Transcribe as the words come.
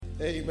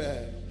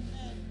Amen.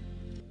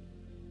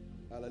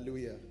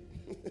 Hallelujah.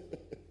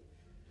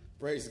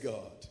 Praise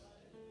God.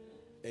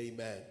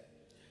 Amen.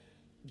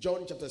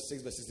 John chapter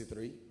 6 verse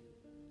 63.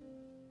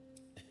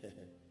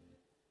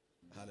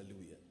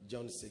 Hallelujah.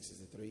 John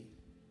 6:63.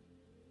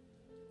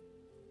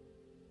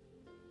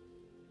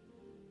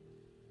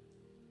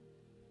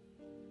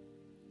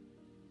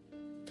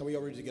 Can we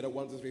all read together?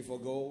 1, 2, 3, 4,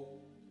 go.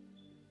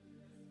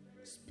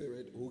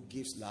 Spirit who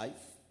gives life,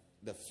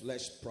 the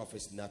flesh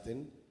profits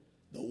nothing.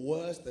 The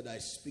words that I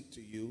speak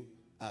to you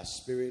are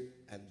spirit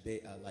and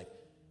they are life.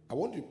 I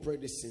want you to pray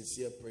this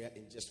sincere prayer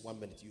in just 1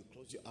 minute. You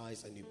close your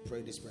eyes and you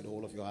pray this prayer with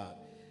all of your heart.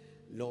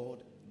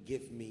 Lord,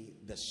 give me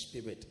the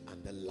spirit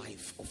and the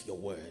life of your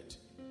word.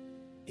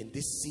 In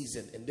this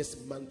season, in this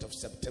month of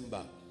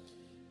September,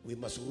 we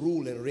must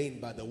rule and reign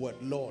by the word.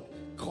 Lord,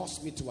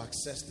 cause me to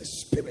access the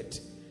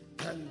spirit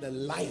and the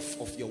life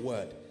of your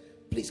word.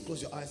 Please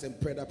close your eyes and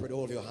pray that prayer with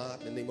all of your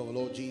heart in the name of the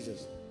Lord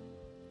Jesus.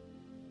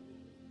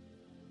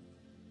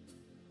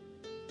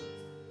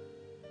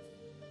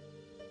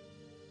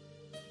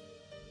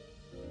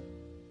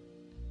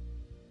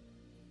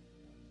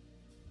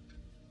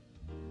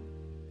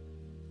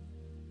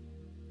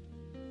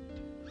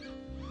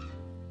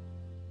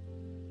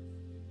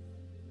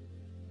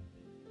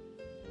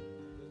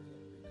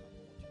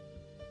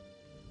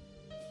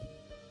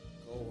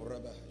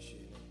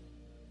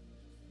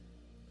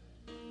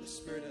 The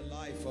spirit and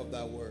life of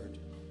that word.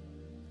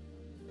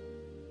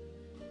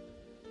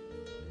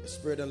 The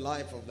spirit and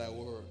life of that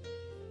word.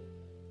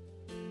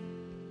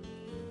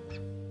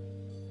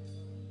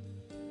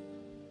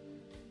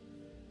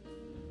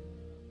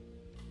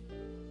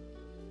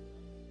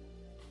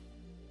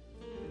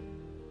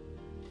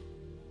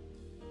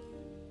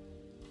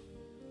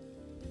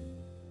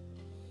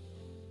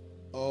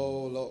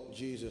 Oh Lord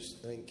Jesus,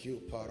 thank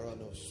you.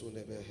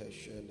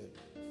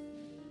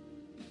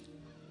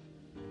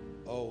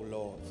 Oh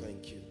Lord,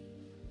 thank you.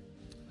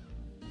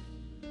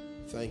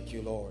 Thank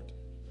you, Lord.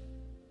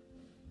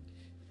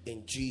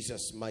 In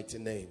Jesus' mighty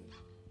name.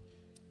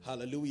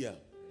 Hallelujah.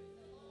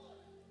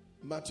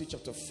 Matthew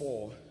chapter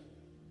 4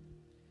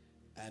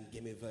 and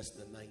give me verse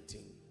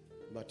 19.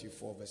 Matthew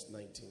 4 verse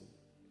 19.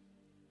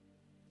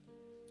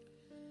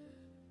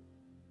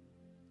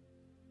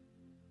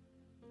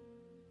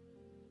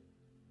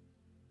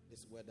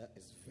 This weather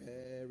is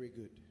very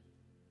good.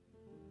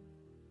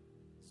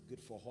 It's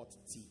good for hot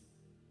tea.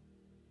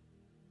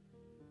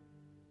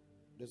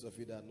 Those of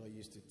you that are not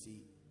used to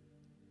tea,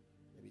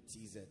 maybe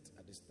TZ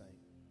at this time.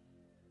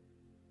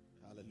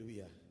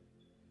 Hallelujah.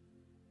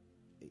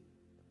 Hey,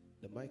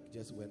 the mic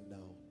just went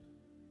down.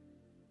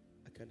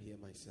 I can't hear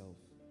myself.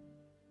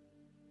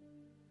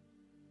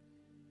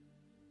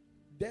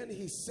 Then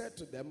he said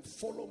to them,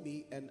 follow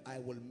me and I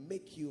will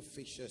make you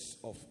fishers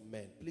of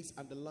men. Please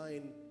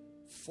underline,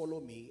 follow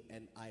me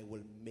and I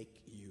will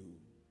make you.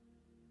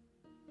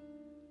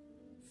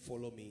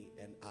 Follow me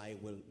and I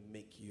will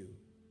make you.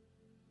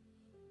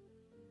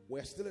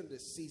 We're still in the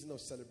season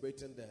of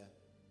celebrating the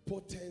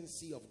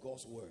potency of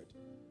God's word.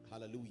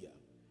 Hallelujah.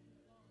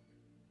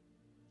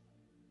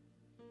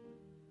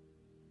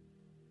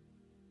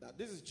 Now,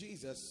 this is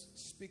Jesus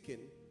speaking,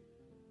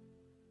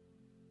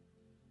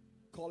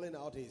 calling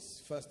out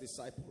his first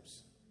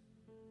disciples.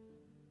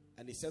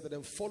 And he said to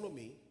them, follow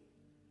me,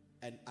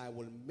 and I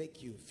will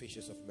make you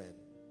fishers of men.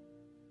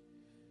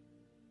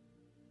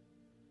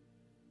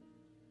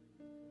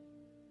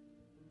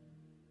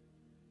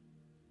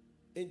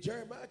 In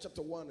Jeremiah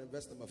chapter 1 and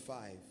verse number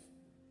 5,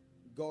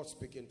 God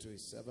speaking to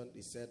his servant,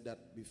 he said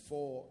that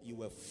before you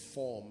were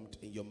formed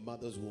in your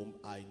mother's womb,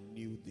 I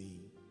knew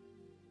thee.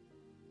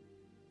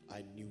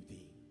 I knew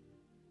thee.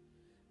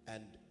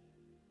 And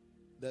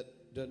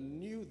the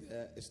new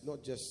there is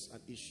not just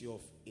an issue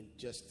of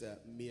just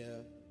mere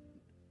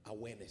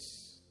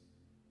awareness,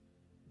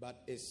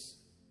 but it's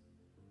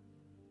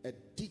a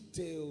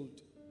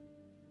detailed,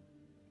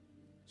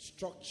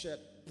 structured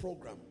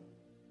program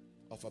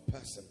of a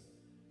person.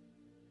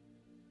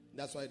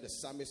 That's why the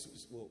psalmist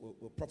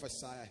will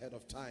prophesy ahead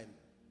of time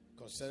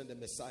concerning the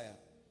Messiah.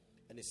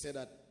 And he said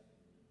that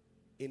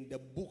in the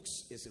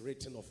books is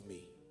written of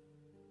me.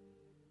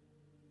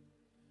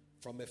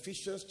 From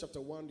Ephesians chapter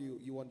 1,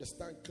 you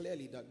understand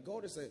clearly that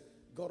God is a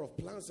God of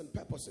plans and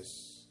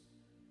purposes.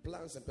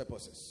 Plans and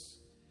purposes.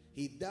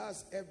 He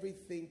does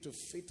everything to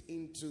fit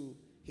into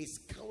his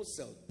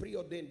counsel,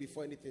 preordained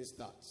before anything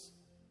starts.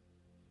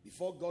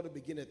 Before God will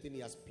begin a thing, he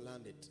has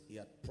planned it. He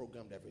had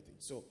programmed everything.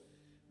 So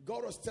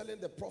God was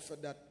telling the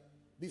prophet that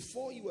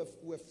before you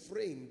were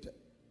framed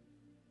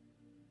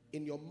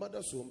in your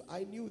mother's womb,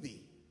 I knew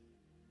thee.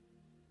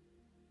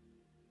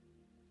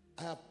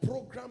 I have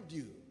programmed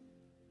you.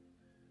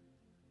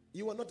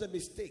 You are not a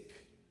mistake.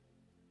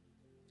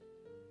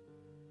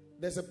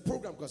 There's a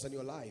program concerning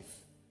your life.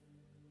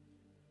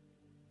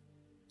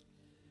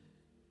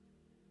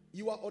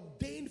 You are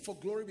ordained for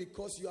glory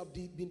because you have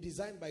been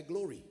designed by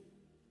glory.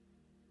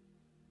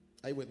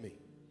 Are you with me?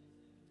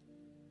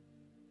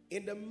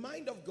 In the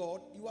mind of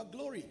God, you are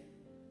glory.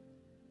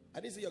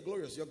 I didn't say you're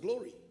glorious, you're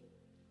glory.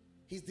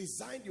 He's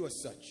designed you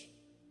as such.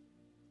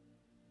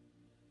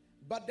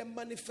 But the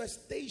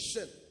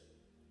manifestation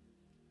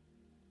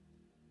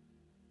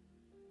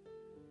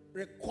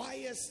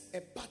requires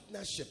a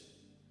partnership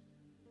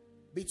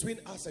between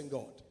us and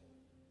God.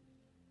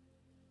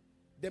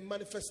 The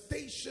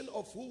manifestation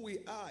of who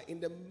we are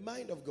in the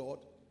mind of God,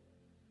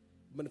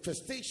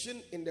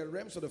 manifestation in the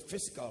realms of the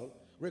physical,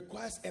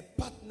 requires a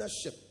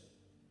partnership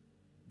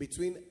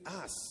between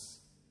us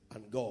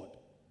and God.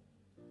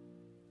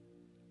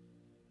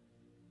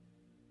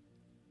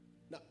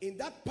 Now, in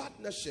that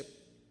partnership,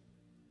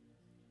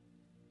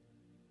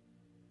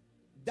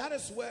 that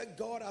is where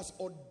God has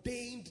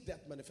ordained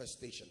that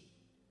manifestation.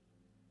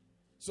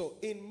 So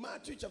in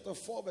Matthew chapter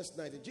 4 verse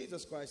 19,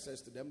 Jesus Christ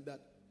says to them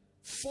that,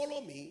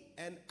 follow me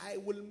and I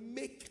will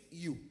make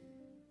you.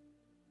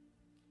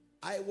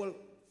 I will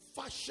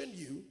fashion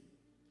you.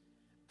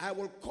 I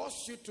will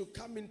cause you to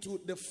come into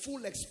the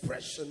full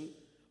expression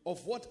of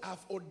what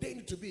I've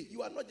ordained you to be.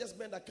 You are not just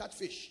men that catch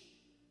fish.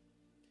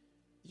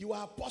 You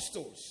are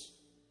apostles.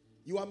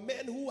 You are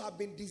men who have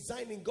been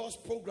designing God's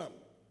program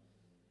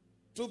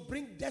to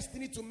bring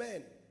destiny to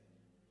men.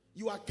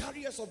 You are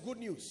carriers of good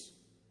news.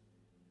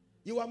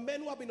 You are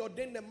men who have been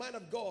ordained in the mind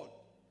of God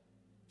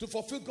to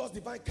fulfill God's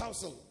divine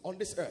counsel on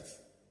this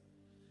earth.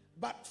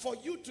 But for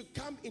you to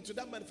come into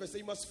that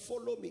manifestation, you must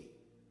follow me.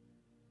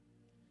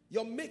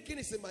 Your making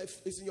is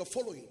in your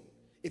following.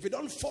 If you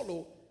don't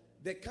follow,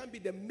 there can't be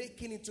the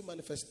making into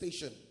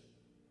manifestation.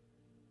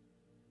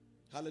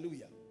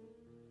 Hallelujah.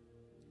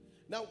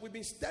 Now, we've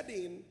been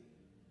studying,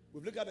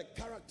 we've looked at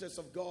the characters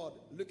of God,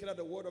 looking at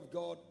the word of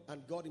God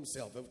and God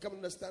himself. And we've come to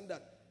understand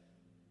that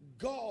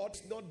God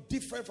is not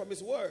different from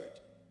his word.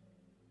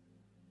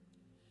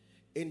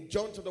 In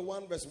John chapter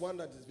 1 verse 1,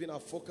 that has been our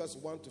focus,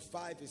 1 to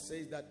 5, it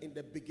says that in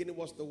the beginning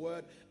was the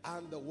word,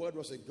 and the word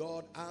was a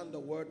God, and the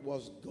word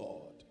was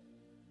God.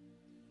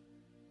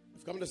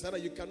 You've come to understand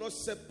that you cannot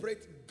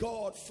separate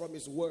God from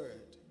his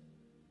word.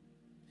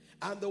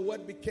 And the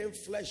word became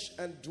flesh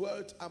and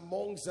dwelt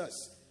amongst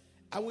us.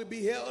 And we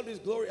beheld his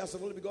glory as the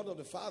only begotten of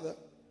the Father.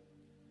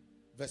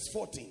 Verse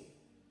 14.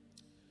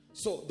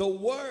 So the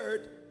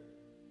word,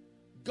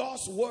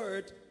 God's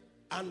word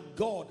and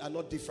God are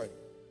not different.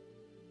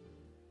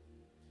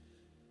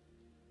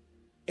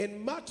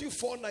 In Matthew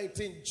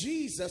 4:19,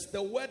 Jesus,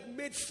 the word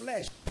made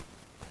flesh,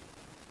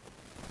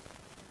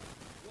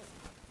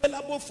 was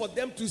available for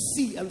them to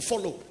see and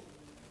follow.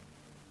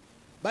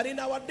 But in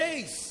our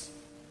days,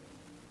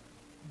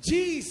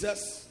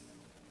 Jesus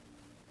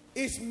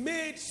is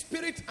made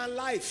spirit and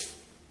life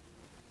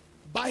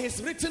by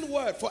his written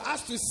word for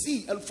us to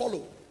see and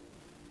follow.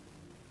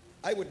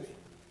 Are you with me?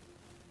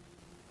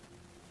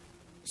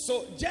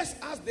 So just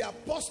as the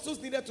apostles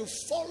needed to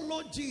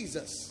follow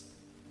Jesus,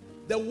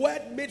 the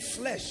word made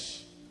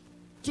flesh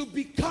to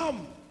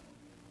become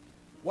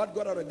what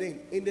God had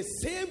ordained. In the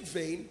same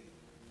vein,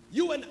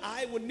 you and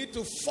I will need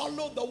to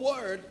follow the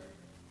word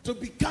to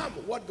become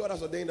what God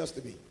has ordained us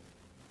to be.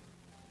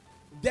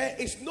 There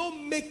is no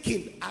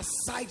making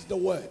aside the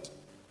word.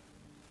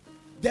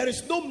 There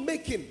is no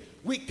making.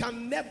 We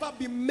can never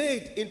be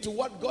made into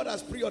what God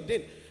has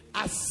preordained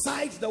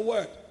aside the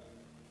word.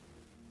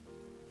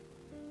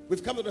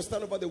 We've come to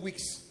understand over the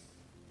weeks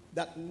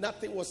that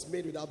nothing was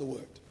made without the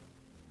word.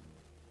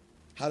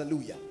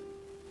 Hallelujah.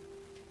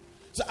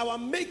 So our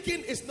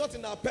making is not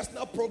in our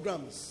personal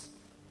programs.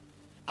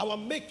 Our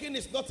making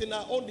is not in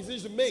our own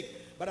decisions to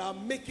make, but our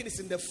making is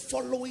in the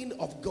following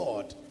of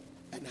God.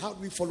 And how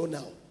do we follow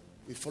now?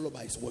 We follow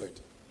by his word.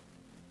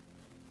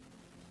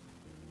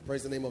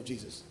 Praise the name of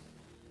Jesus.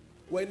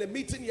 We're in a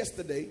meeting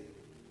yesterday,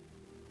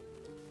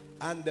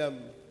 and the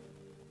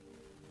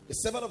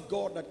servant of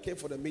God that came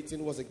for the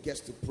meeting was a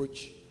guest to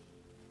preach,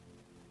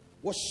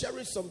 was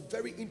sharing some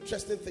very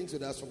interesting things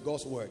with us from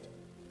God's word.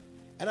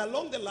 And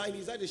along the line, he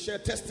decided to share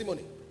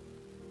testimony.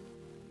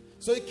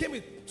 So he came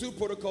with two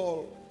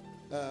protocol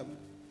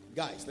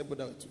guys. Let me put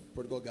down two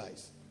protocol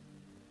guys.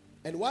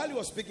 And while he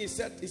was speaking, he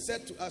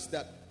said to us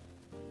that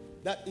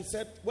he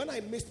said, when I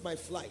missed my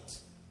flight,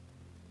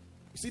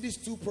 you see these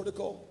two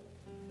protocol,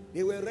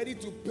 they were ready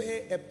to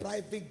pay a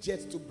private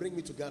jet to bring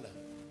me to Ghana.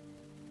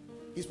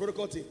 His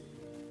protocol team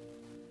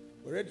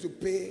were ready to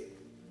pay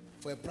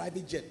for a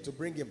private jet to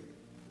bring him.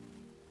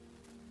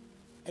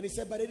 And he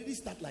said, but it didn't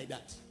start like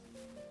that.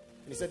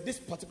 And he said, this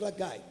particular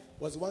guy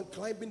was the one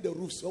climbing the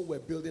roofs when we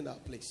were building our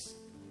place.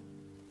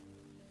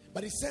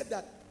 But he said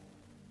that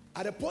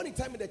at a point in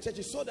time in the church,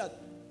 he saw that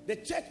the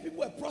church people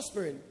were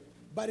prospering,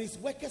 but his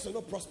workers were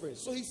not prospering.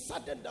 So he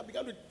sat them down,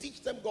 began to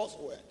teach them God's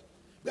word.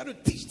 Began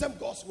to teach them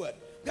God's word.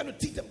 Began to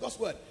teach them God's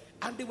word.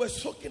 And they were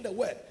soaking the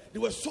word. They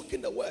were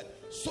soaking the word.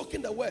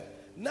 Soaking the word.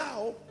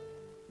 Now,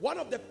 one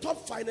of the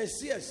top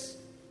financiers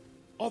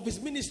of his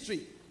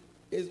ministry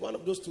is one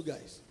of those two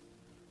guys.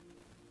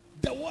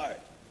 The word.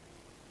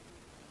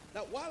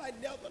 Now, while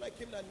when I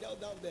came and I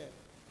knelt down there,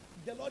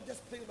 the Lord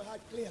just played in my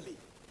heart clearly.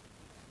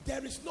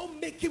 There is no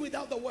making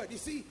without the word. You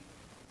see,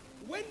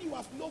 when you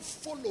have not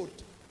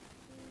followed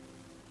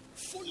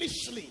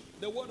foolishly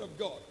the word of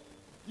God,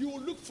 you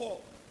will look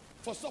for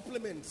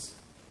supplements.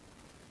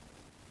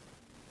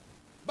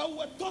 But we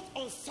were taught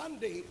on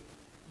Sunday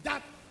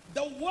that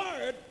the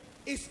word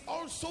is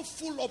also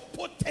full of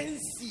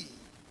potency.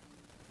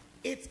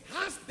 It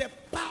has the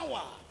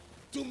power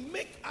to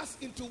make us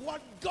into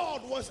what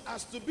God wants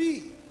us to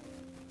be.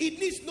 It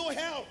needs no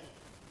help.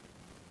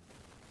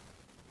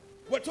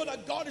 We're told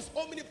that God is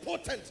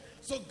omnipotent.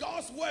 So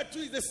God's word too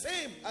is the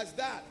same as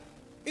that.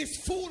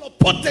 It's full of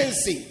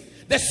potency.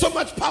 There's so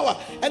much power.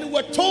 And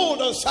we're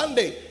told on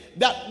Sunday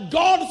that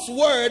God's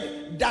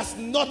word does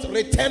not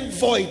return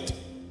void.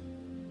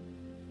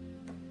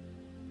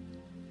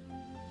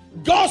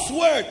 God's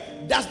word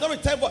does not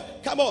return void.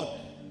 Come on.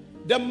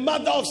 The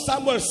mother of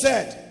Samuel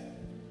said,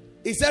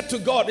 he said to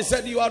God, he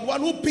said, you are the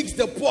one who picks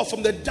the poor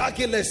from the dark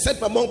hill and set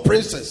them among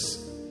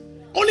princes.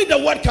 Only the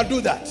word can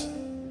do that.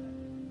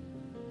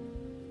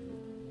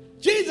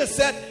 Jesus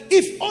said,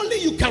 if only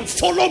you can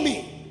follow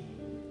me.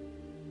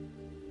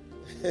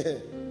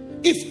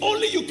 If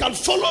only you can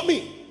follow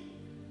me.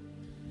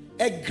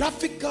 A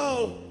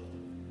graphical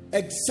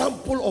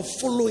example of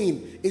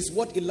following is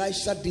what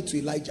Elisha did to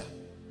Elijah.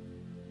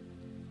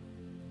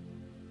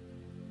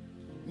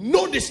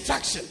 No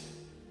distraction.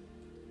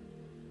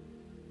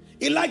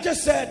 Elijah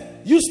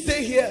said, you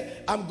stay here,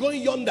 I'm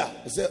going yonder.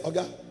 He said,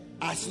 Oga,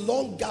 as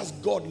long as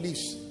God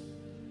lives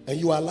and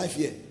you are alive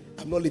here,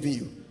 I'm not leaving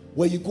you.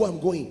 Where you go, I'm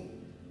going.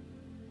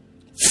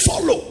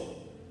 Follow.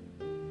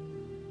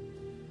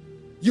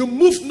 You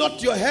move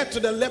not your head to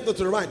the left or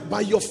to the right,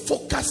 but your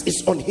focus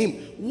is on him.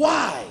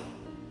 Why?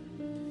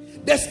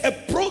 There's a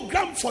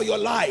program for your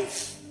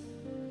life.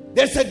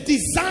 There's a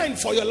design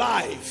for your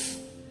life.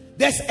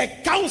 There's a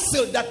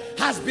counsel that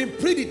has been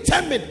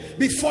predetermined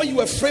before you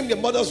were framed in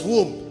your mother's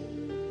womb.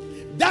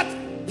 That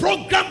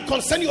program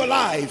concerning your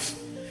life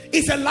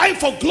is a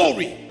life of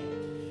glory.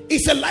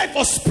 It's a life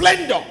of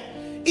splendor.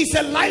 It's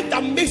a life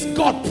that makes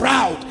God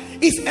proud.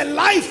 It's a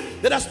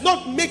life that does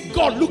not make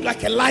God look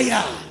like a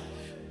liar.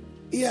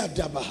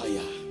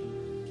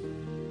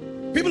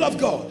 People of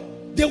God,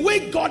 the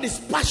way God is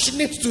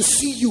passionate to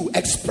see you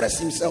express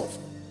himself.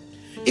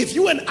 If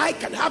you and I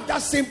can have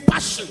that same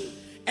passion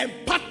and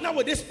partner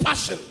with this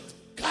passion,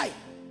 Kai,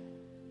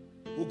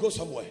 we'll go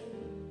somewhere.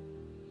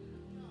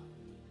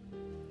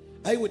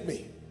 Are you with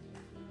me?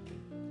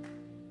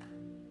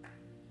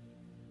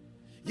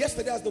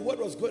 Yesterday as the word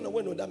was going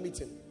on, in that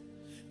meeting,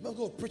 I'm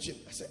going preaching.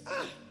 I said,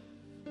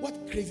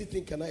 what crazy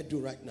thing can I do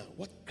right now?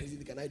 What crazy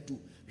thing can I do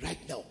right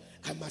now?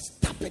 I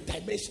must tap a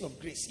dimension of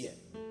grace here.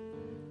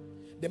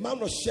 The man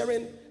was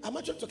sharing. I'm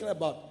actually talking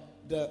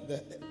about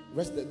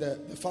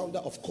the founder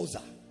of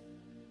COSA,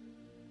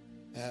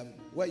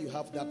 where you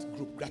have that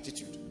group,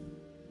 Gratitude.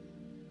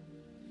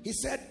 He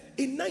said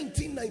in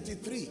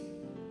 1993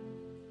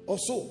 or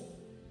so,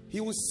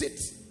 he would sit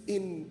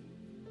in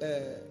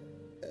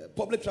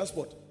public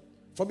transport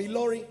from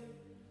Ilori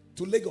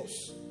to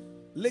Lagos,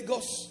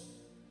 Lagos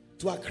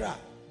to Accra,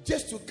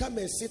 just to come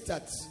and sit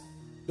at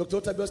Dr.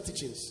 Otabio's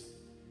teachings.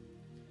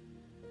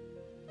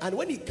 And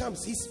when he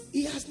comes,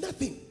 he has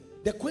nothing.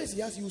 The coins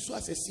he has, he will sow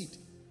as a seed.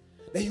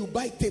 Then you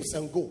buy tapes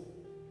and go.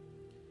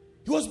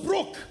 He was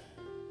broke.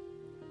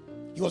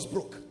 He was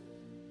broke.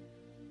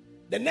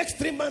 The next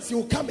 3 months he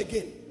will come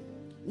again.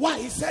 Why?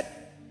 He said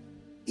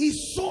he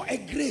saw a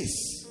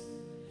grace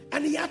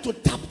and he had to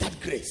tap that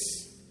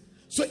grace.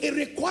 So it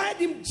required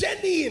him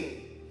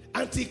journeying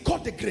until he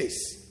caught the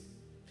grace.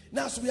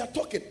 Now as we are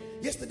talking,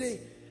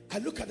 yesterday I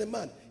look at the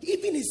man,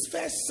 even his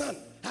first son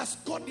has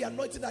got the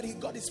anointing that he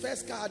got his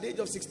first car at the age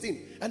of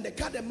 16. And the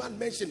car the man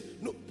mentioned,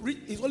 no,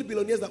 it's only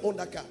billionaires that own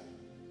that car.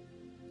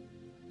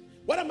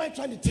 What am I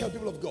trying to tell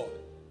people of God?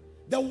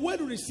 The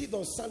word we received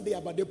on Sunday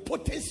about the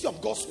potency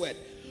of God's word.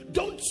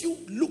 Don't you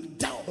look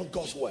down on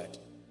God's word.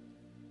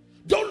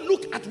 Don't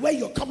look at where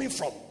you're coming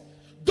from.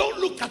 Don't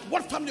look at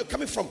what family you're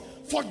coming from.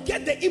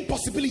 Forget the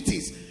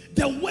impossibilities.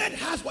 The word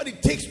has what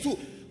it takes to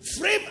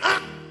frame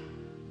up.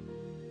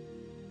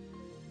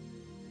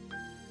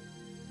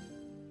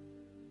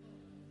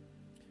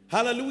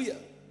 Hallelujah.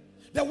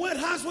 The word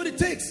has what it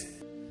takes.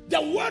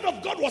 The word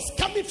of God was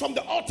coming from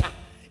the altar.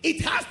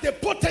 It has the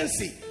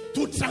potency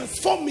to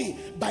transform me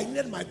by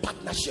needing my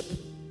partnership.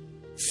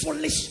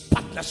 Foolish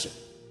partnership.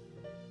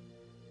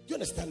 Do you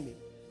understand me?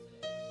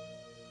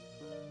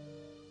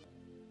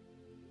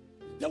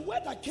 The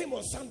word that came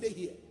on Sunday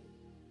here,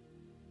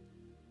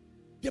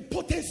 the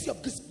potency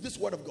of this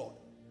word of God,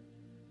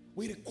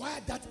 we require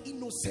that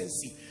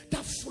innocency,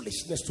 that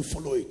foolishness to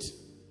follow it.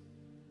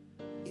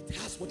 It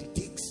has what it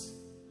takes.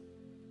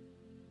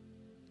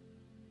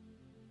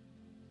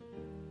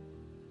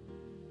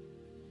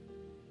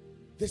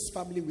 This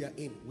family we are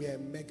in, we are a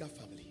mega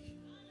family.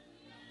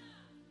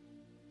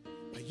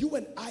 But you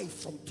and I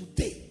from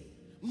today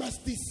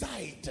must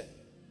decide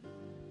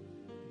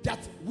that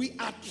we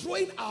are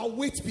throwing our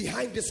weight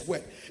behind this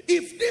word.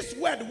 If this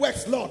word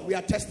works, Lord, we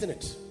are testing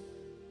it.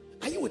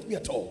 Are you with me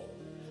at all?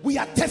 We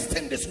are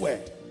testing this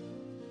word.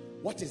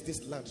 What is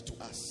this land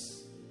to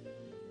us?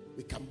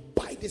 We can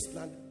buy this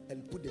land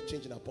and put the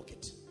change in our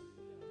pocket.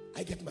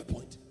 I get my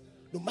point.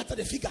 No matter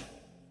the figure.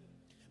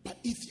 But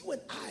if you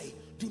and I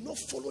do not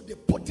follow the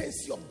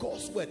potency of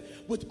God's word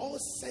with all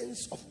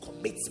sense of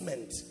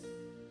commitment,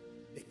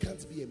 there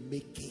can't be a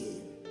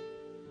making.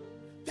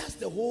 That's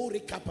the whole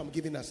recap I'm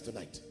giving us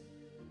tonight.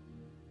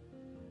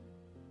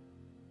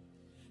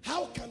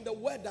 How can the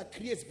word that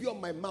creates be on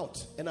my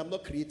mouth and I'm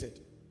not created?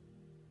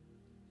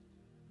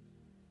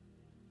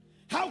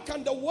 How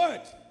can the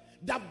word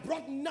that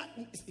brought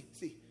nothing,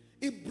 see,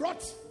 it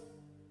brought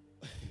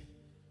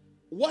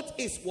what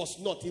is was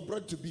not, it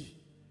brought to be.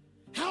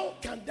 How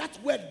can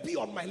that word be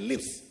on my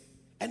lips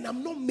and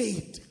I'm not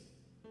made?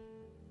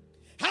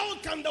 How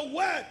can the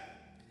word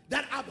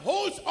that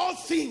upholds all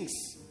things,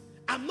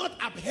 I'm not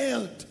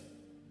upheld?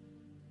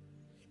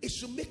 It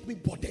should make me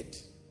bothered.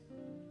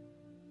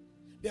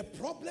 The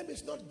problem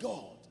is not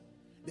God.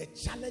 The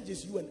challenge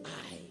is you and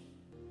I.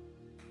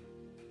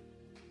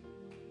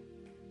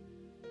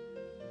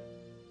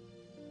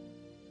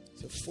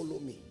 So follow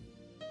me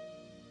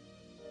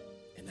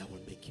and I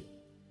will make you.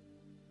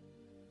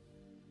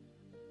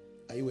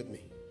 Are you with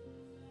me?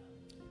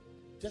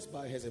 Just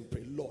bow your heads and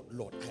pray. Lord,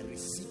 Lord, I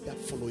receive that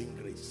following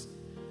grace.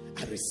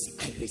 I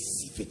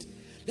receive it.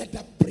 Let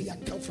that prayer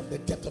come from the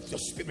depth of your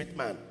spirit,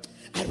 man.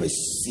 I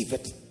receive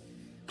it.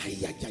 Ay,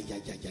 ay, ay,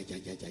 ay, ay, ay,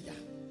 ay, ay, ay.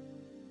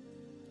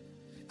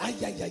 Ay,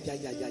 ay, ay,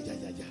 ay, ay, ay,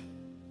 ay, ay.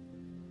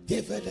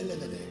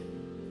 Develele.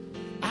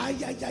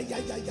 Ay, ay, ay,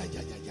 ay, ay, ay,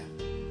 ay, ay.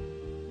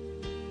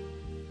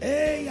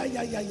 Ay, ay,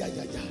 ay, ay, ay,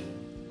 ay.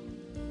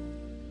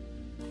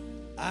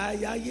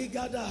 Ay, ay,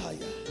 gada, ay.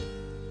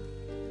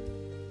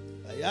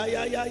 Ay, ay,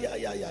 ay, ay,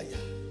 ay, ay, ay.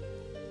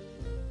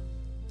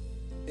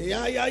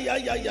 Ay, ay, ay,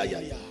 ay, ay, ay,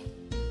 ay.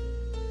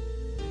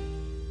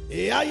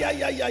 Ay, ay,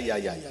 ay, ay, ay,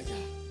 ay, ay,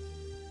 ay.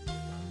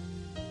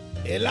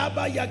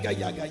 Elaba yaga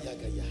yaga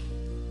yaga ya.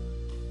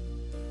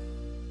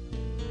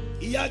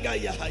 Yaga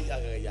yaga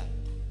yaga ya.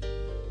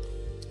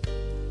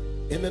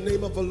 In the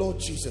name of the Lord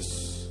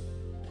Jesus.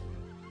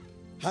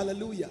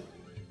 Hallelujah.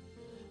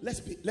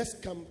 Let's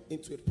come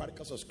into it,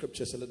 particles of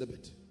scriptures a little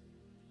bit.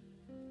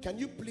 Can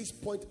you please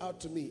point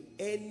out to me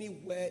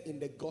anywhere in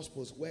the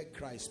Gospels where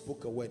Christ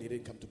spoke a word, it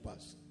didn't come to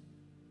pass?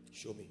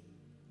 Show me.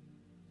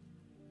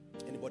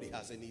 Anybody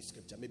has any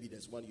scripture? Maybe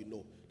there's one you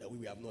know that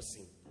we have not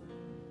seen.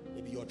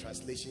 Maybe your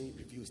translation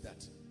reveals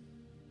that.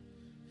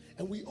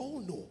 And we all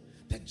know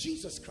that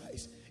Jesus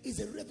Christ is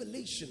a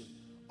revelation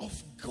of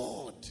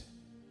God.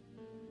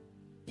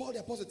 Paul the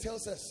Apostle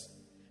tells us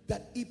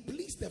that he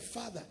pleased the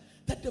Father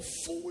that the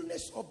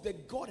fullness of the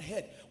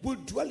Godhead will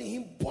dwell in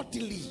him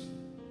bodily.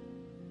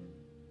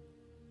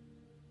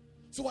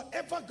 So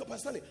whatever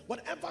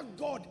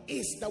God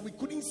is that we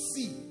couldn't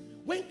see,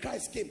 when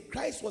Christ came,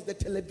 Christ was the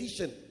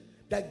television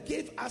that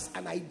gave us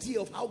an idea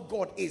of how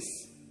God is.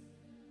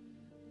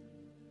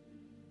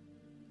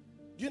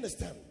 Do you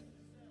understand?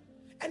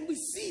 And we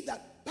see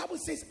that Bible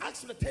says,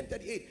 Acts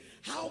 10:38,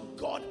 how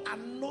God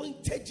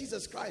anointed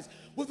Jesus Christ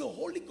with the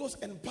Holy Ghost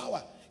and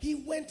power. He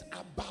went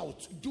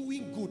about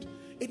doing good.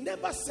 It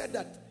never said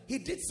that he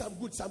did some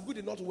good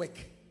did not work.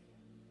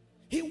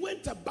 He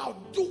went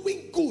about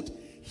doing good,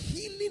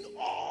 healing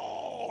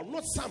all,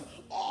 not some,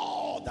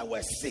 all that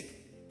were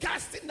sick,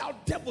 casting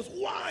out devils.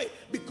 Why?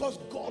 Because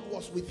God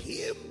was with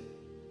him.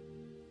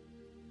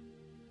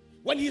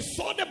 When he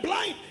saw the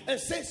blind and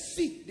said,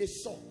 see, they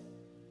saw.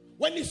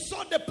 When he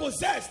saw the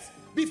possessed,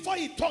 before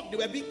he talked, they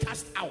were being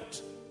cast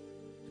out.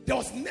 There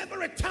was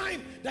never a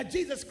time that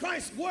Jesus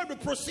Christ's word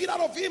would proceed out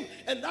of him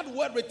and that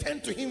word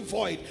returned to him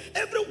void.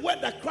 Every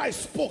word that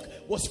Christ spoke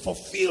was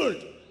fulfilled.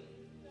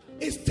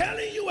 It's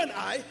telling you and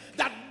I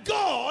that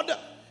God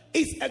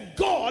is a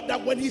God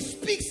that when he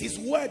speaks, his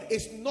word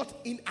is not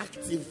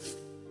inactive.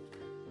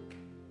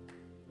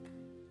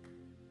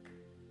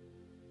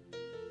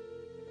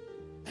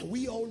 And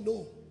we all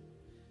know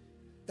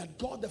that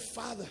God the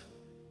Father,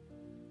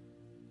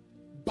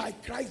 by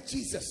Christ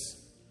Jesus,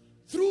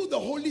 through the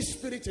Holy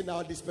Spirit in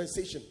our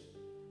dispensation,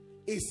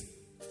 is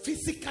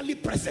physically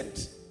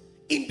present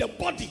in the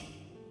body.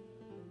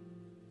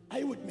 Are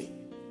you with me?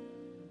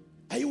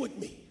 Are you with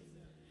me?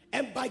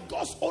 And by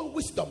God's own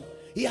wisdom,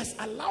 he has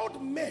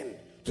allowed men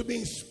to be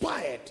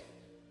inspired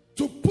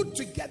to put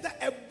together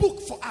a book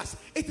for us.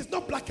 It is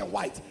not black and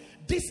white.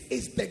 This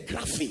is the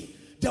graphy,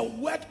 the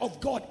word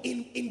of God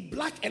in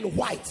black and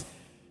white,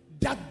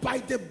 that by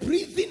the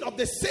breathing of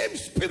the same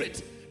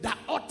Spirit that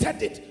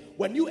uttered it,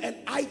 when you and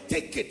I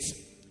take it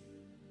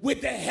with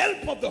the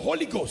help of the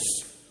Holy Ghost,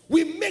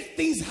 we make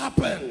things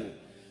happen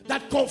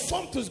that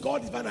conform to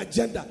God's divine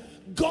agenda.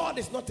 God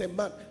is not a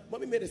man.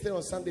 Mommy made a statement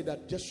on Sunday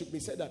that just shook me.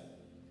 Said that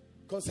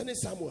concerning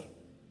Samuel,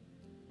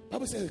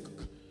 Bible says,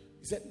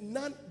 he said,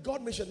 none,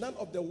 God mentioned none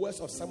of the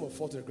words of Samuel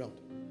fall to the ground.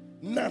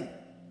 None.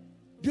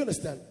 Do you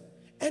understand?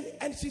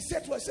 And she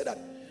said to us, said that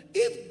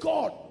if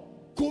God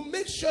could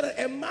make sure that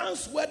a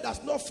man's word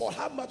does not fall,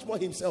 how much more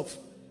himself?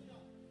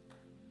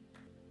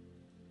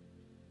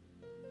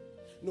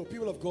 No,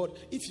 people of God,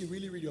 if you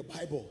really read your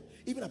Bible,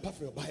 even apart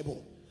from your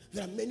Bible,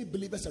 there are many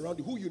believers around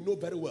you who you know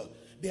very well.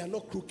 They are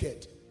not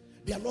crooked.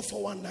 They are not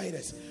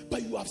 419ers.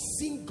 But you have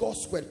seen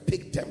God's word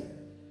pick them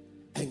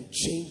and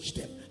change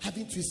them.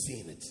 Haven't you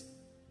seen it?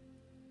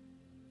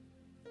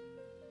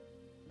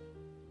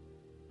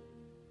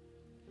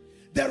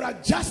 There are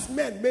just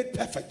men made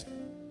perfect.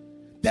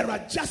 There are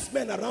just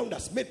men around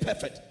us made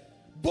perfect.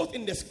 Both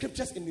in the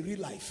scriptures and in real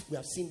life, we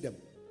have seen them.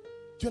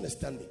 Do you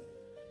understand me?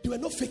 They were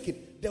not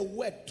faking. The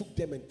word took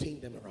them and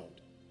turned them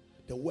around.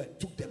 The word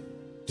took them,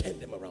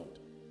 turned them around.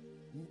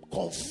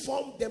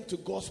 Conformed them to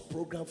God's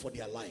program for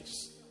their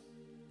lives.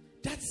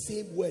 That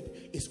same word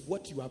is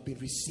what you have been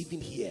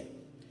receiving here.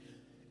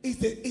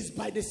 It's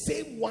by the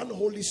same one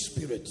Holy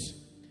Spirit.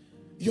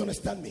 You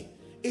understand me?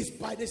 It's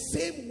by the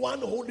same one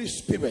Holy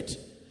Spirit.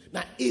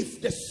 Now,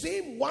 if the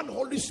same one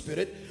Holy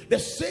Spirit, the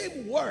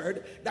same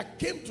word that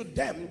came to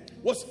them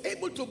was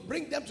able to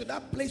bring them to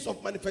that place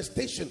of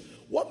manifestation,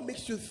 what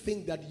makes you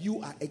think that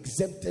you are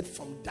exempted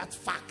from that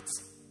fact?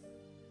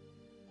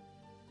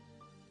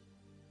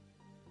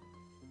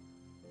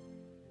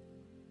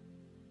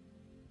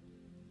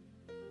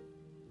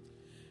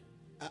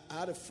 I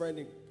had a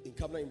friend in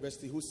Kabbalah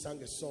University who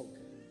sang a song.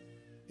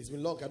 It's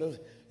been long. I don't know.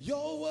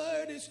 Your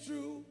word is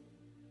true.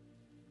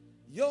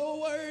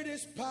 Your word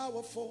is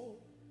powerful.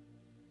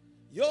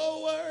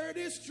 Your word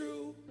is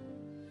true.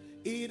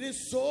 It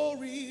is so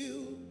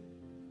real.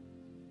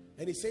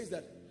 And he says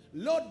that,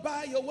 Lord,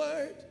 by your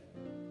word,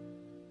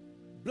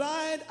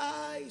 blind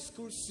eyes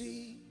could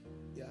see.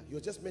 Yeah,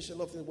 you just mentioned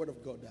nothing the word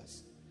of God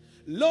does.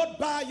 Lord,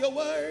 by your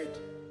word,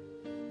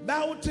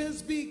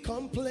 mountains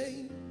become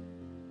plain.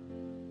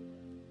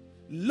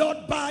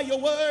 Lord, by your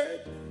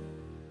word,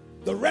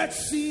 the Red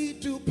Sea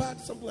do part,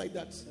 something like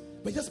that.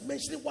 But just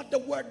mentioning what the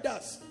word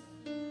does.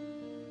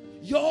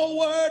 Your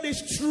word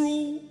is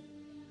true.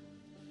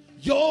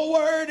 Your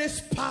word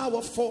is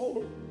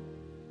powerful.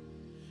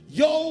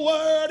 Your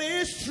word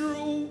is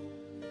true.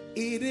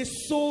 It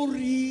is so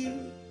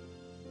real.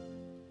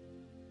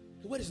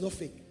 The word is not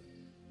fake.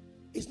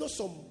 It's not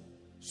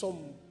some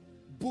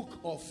book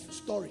of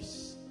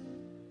stories.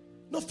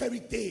 Not fairy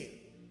tale.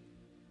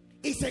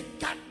 It's a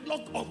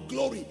catalog of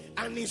glory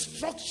and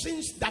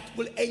instructions that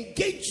will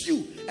engage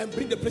you and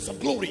bring the place of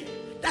glory.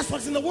 That's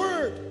what's in the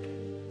word.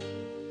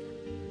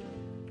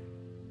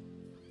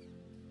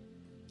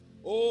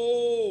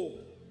 Oh,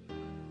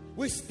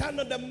 we stand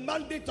on the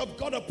mandate of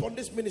God upon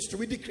this ministry.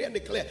 We decree and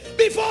declare,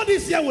 before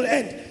this year will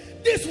end,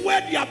 this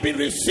word you have been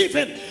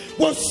receiving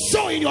will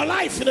show in your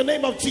life in the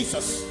name of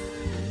Jesus.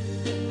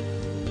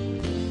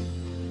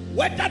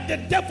 Whether the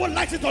devil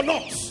likes it or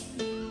not,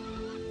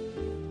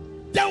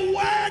 the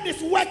word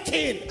is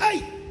working.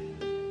 Hey,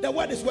 the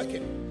word is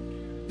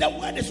working. The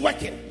word is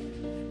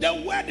working.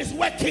 The word is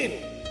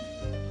working.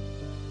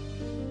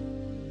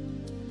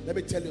 Let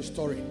me tell you a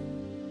story.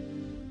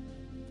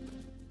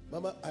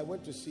 Mama, I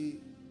went to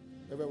see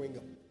Reverend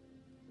Wingham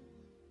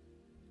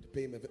to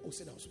pay him a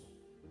sit down small.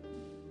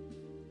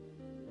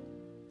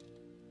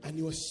 And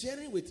he was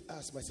sharing with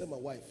us, myself and my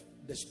wife,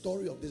 the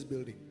story of this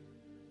building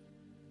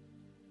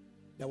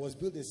that was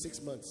built in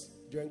 6 months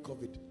during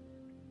COVID.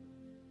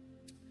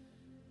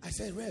 I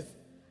said, Rev,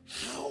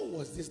 how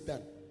was this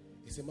done?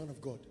 He's a man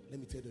of God. Let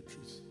me tell you the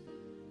truth.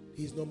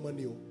 He's not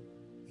money.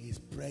 He's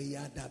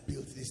prayer that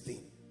built this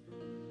thing.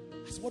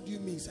 I said, what do you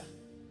mean, sir?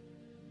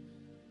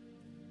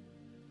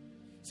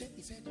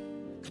 He said,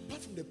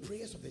 apart from the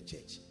prayers of the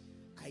church,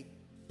 I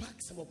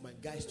pack some of my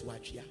guys to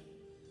Achia.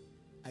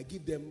 I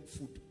give them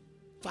food.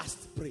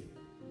 Fast, pray.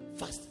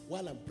 Fast.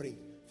 While I'm praying.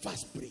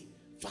 Fast, pray.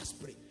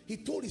 Fast, pray. He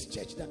told his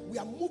church that we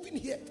are moving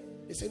here.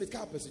 He said, the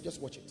campus,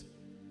 just watch it.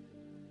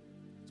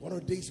 One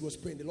of the days he was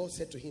praying, the Lord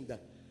said to him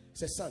that, he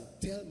said, son,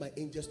 tell my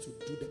angels to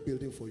do the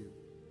building for you.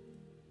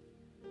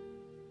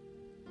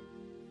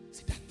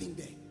 See that thing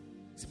there?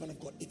 He's a man of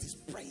God. It is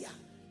prayer.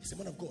 He's a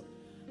man of God.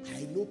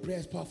 I know prayer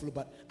is powerful,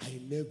 but I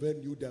never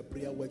knew that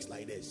prayer works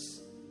like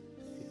this.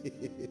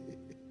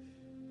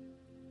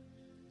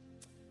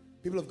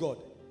 People of God,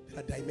 there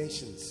are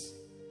dimensions.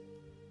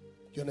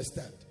 You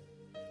understand?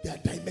 There are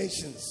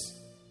dimensions.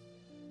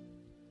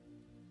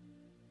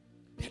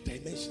 There are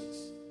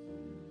dimensions.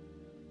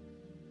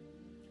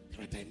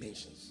 There are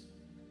dimensions.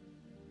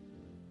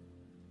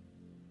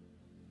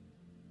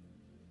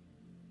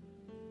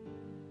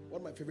 One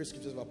of my favorite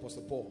scriptures of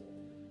Apostle Paul,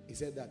 he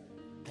said that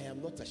I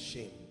am not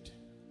ashamed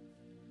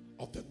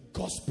of the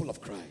gospel of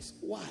Christ.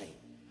 Why?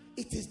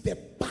 It is the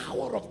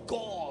power of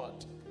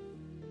God.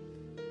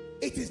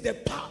 It is the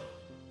power.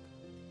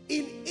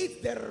 In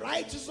it, the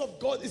righteousness of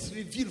God is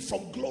revealed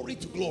from glory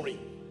to glory.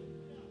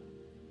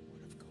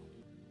 Word of God.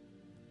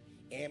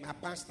 My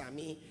pastor,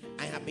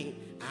 I have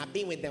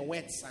been with the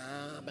word, sir,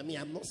 but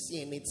I'm not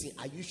seeing anything.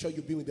 Are you sure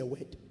you've been with the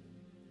word?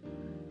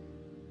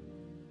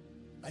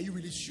 Are you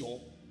really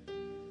sure?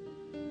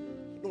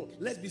 No,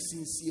 let's be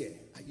sincere.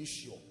 Are you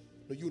sure?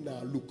 No, you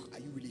now look. Are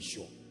you really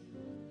sure?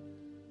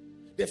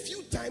 The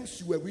few times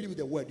you were really with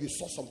the word, you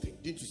saw something.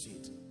 Didn't you see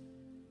it?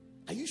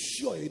 Are you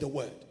sure you're with the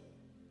word?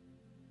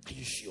 Are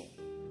you sure?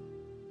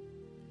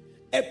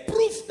 A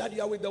proof that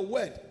you are with the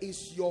word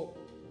is your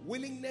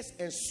willingness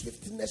and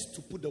swiftness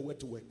to put the word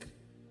to work.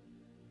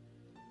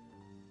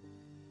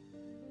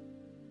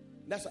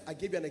 That's why I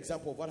gave you an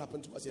example of what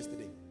happened to us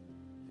yesterday.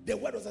 The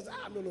word was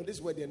no, this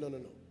word there, no.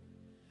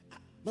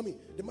 Mommy,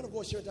 the man of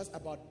God shared us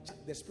about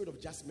the spirit of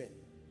judgment.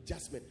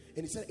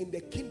 And he said, in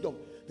the kingdom,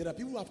 there are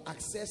people who have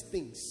accessed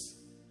things.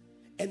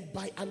 And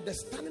by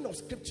understanding of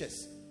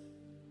scriptures,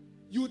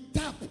 You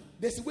tap.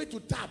 There's a way to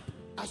tap.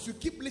 As you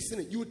keep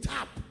listening, you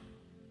tap.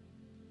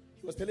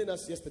 He was telling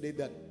us yesterday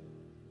that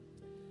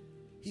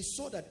he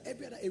saw that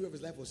every other area of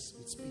his life was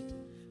with speed.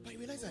 But he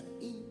realized that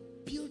in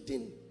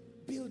building,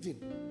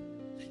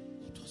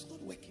 it was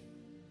not working.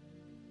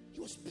 He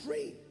was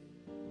praying.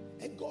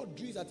 And God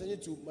drew his attention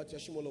to Matthew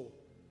Shimolo.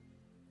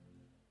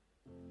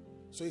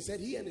 So he said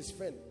he and his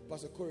friend,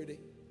 Pastor Korede,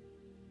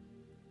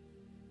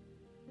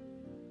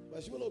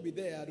 Matthew Shimolo will be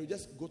there. They'll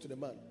just go to the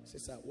man. Say,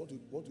 sir, want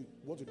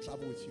to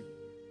travel with you.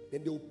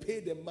 Then they'll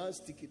pay the man's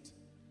ticket.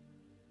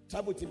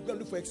 Travel with him. Go and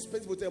look for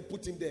expensive hotel and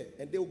put him there.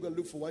 And they will go and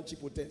look for one cheap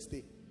hotel and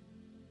stay.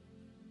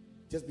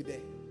 Just be there.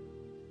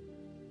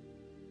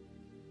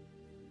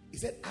 He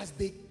said, as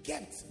they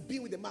kept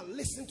being with the man,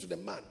 listening to the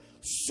man,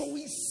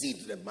 sowing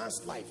seed to the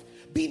man's life,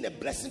 being a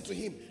blessing to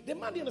him. The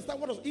man didn't understand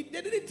what was. They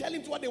didn't tell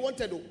him what they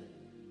wanted, though.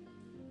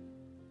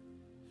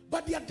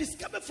 But they had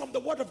discovered from the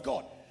word of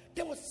God.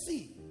 They would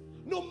see,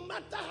 no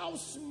matter how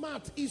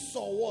smart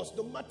Esau was,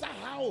 no matter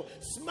how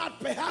smart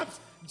perhaps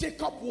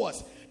Jacob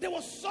was, there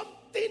was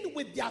something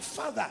with their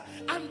father.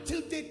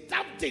 Until they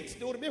tapped it,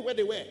 they would remain where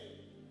they were.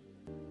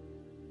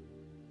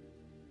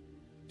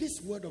 This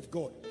word of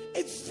God,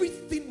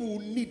 everything we will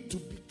need to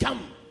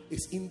become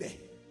is in there.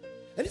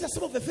 And these are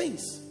some of the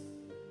things.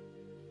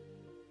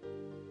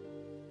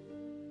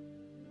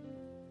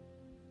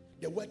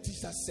 The word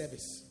teaches us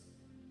service.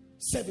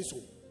 Service.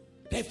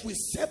 That if we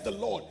serve the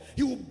Lord,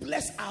 He will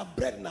bless our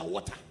bread and our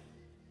water.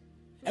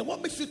 And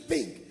what makes you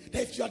think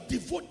that if you are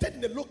devoted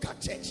in the local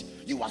church,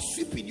 you are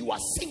sweeping, you are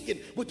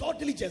singing with all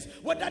diligence,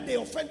 whether they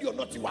offend you or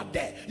not, you are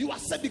there. You are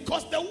saved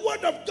because the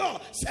word of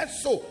God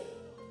says so.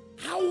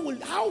 How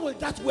will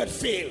that word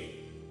fail?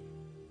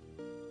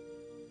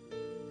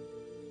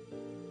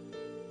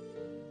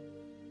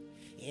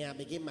 Yeah, I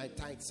begin my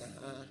tithes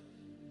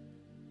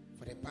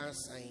for the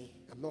past.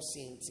 I'm not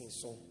saying anything.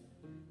 So,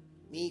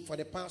 me for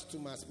the past 2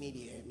 months,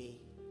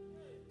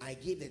 I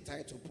give the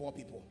tithe to poor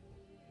people.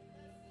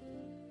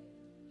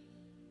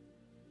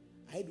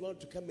 I want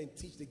to come and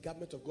teach the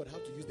government of God how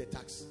to use the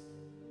tax.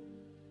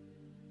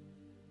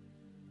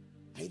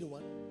 I don't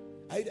want.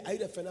 I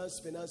the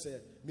finance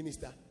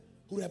minister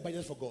who have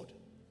budget for God.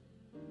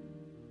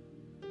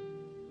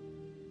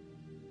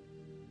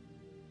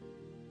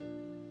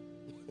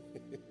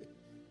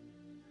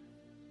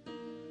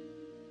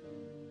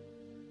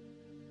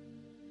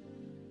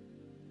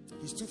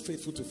 He's too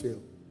faithful to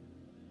fail.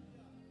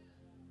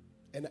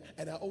 And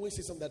I always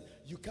say something that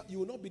you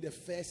will not be the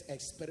first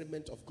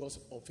experiment of God's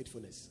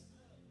unfaithfulness.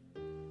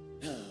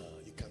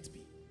 You can't be.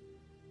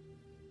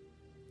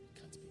 You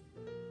can't be.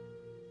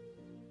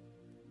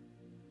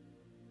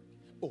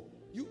 Oh,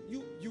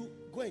 you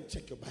go and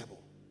check your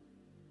Bible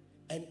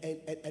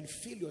and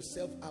fill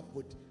yourself up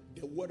with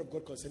the word of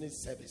God concerning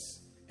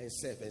service and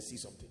serve and see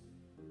something.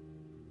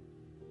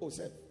 Oh,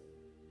 serve.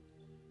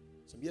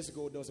 Some years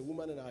ago, there was a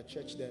woman in our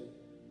church then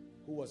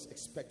who was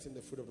expecting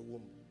the fruit of the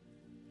womb.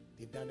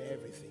 They've done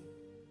everything.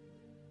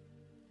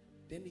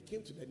 Then he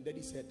came to them and then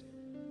he said,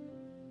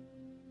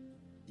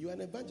 you are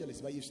an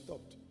evangelist, but you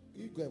stopped.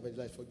 You go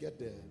evangelize, forget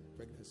the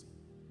pregnancy.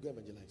 Go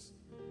evangelize.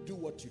 Do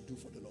what you do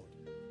for the Lord.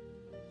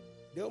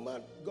 The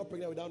woman got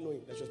pregnant without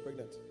knowing that she was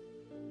pregnant.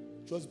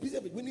 She was busy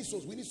with winning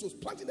souls,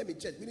 planting them in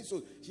church, winning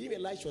souls. She didn't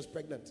realize she was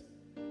pregnant.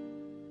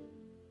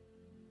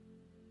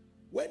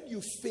 When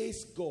you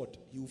face God,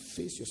 you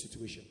face your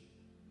situation.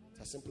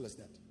 It's as simple as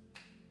that.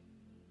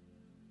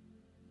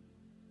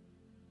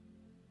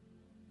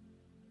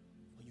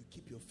 When you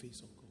keep your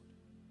face on God.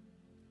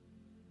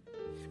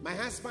 My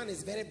husband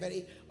is very,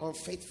 very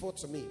unfaithful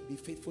to me. Be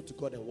faithful to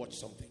God and watch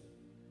something.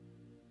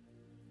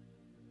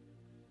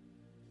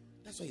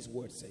 That's what his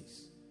word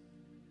says.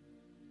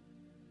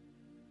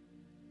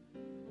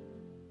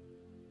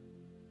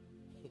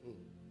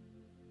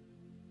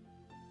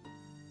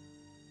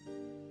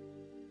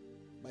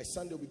 By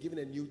Sunday, we'll be given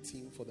a new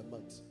theme for the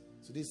month.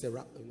 So this is a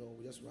wrap,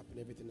 we're just wrapping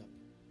everything up.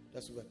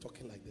 That's why we're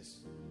talking like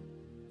this.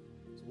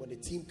 So when the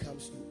team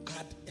comes, you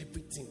add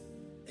everything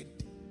and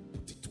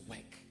put it to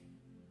work.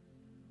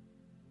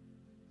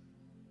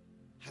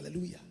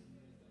 Hallelujah.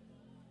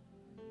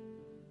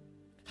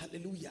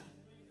 Hallelujah.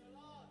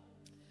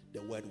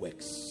 The word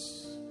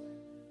works.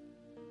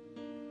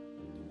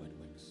 The word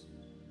works.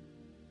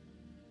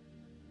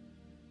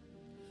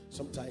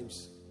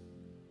 Sometimes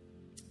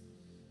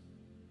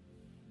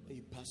when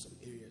you pass some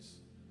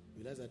areas,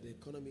 you realize that the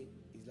economy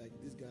is like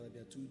this Ghana.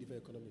 There are two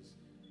different economies.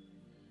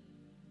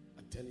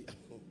 I'm telling you,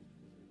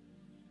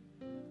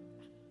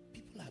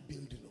 people are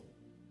building.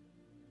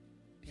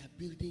 They are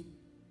building,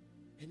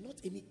 and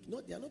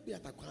they are not building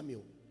at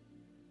Akwame.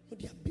 No,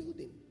 they are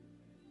building.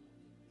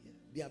 Yeah,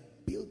 they are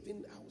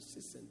building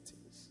houses and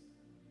things.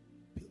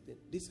 Building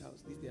this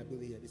house, this they are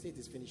building here. They say it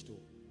is finished too.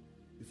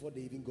 Before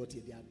they even got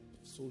here, they have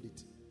sold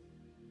it.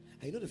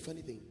 And you know the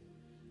funny thing,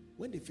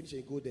 when they finish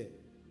and you go there,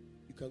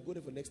 you can go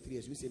there for the next 3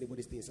 years. You see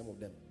anybody stay in some of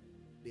them.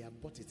 They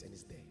have bought it and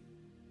it's there.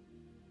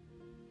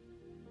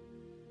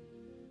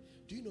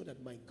 Do you know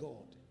that my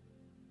God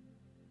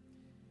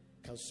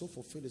can so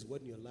fulfill his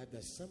word in your life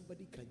that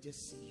somebody can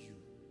just see you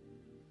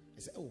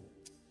and say, oh,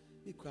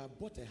 I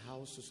bought a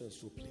house so and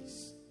so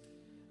place.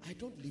 I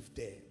don't live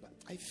there, but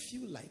I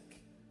feel like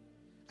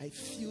I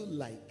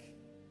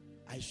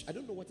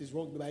don't know what is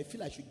wrong, but I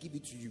feel I should give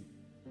it to you.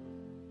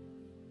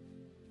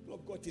 People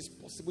of God, is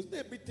possible. It's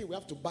not everything we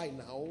have to buy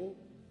now.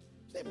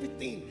 It's not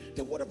everything.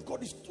 The word of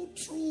God is too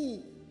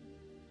true.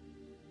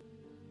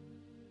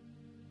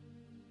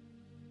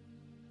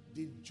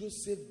 Did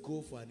Joseph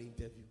go for an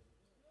interview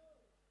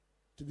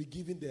to be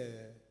given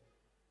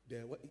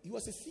he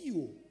was a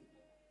CEO.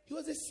 He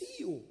was a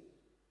CEO.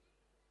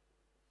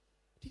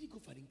 Did he go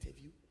for an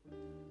interview?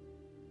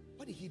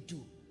 What did he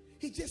do?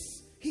 He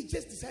just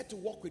decided to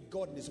walk with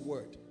God in His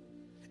word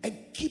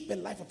and keep a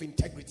life of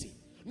integrity.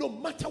 No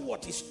matter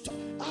what is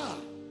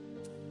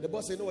the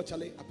boss said, "You know what,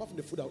 Charlie? Apart from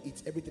the food I'll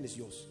eat, everything is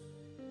yours."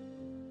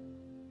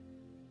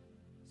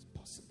 It's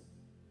possible.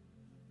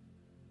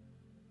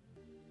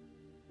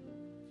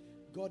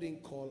 God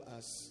didn't call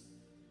us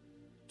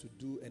to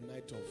do a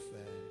night of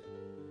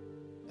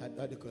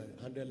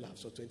 100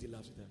 laughs or 20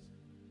 laughs with us.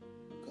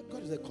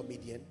 God is a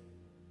comedian.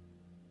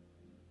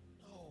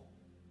 No.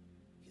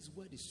 His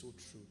word is so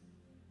true.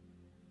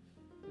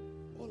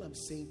 All I'm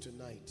saying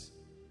tonight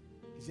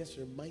is just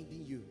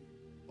reminding you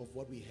of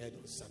what we heard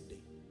on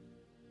Sunday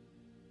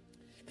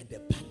and the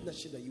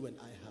partnership that you and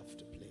I have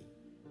to play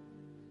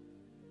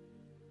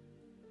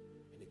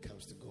when it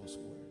comes to God's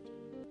word.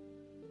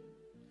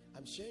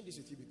 I'm sharing this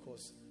with you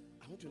because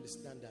I want to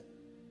understand that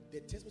the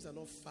testimonies are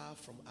not far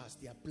from us.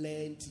 They are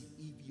plenty.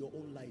 In your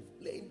own life,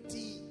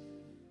 plenty.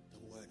 The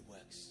word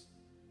works.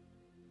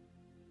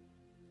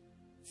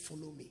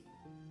 Follow me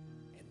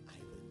and I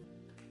will.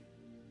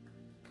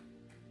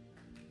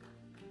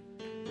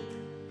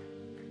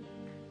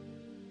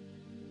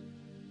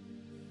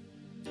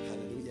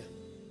 Hallelujah.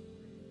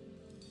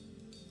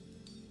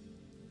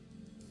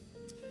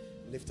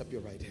 Lift up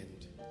your right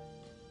hand.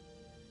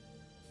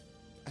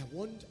 I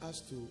want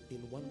us to,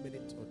 in 1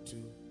 minute or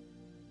two,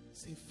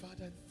 say,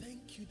 Father,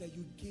 thank you that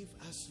you gave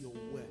us your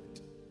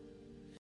word.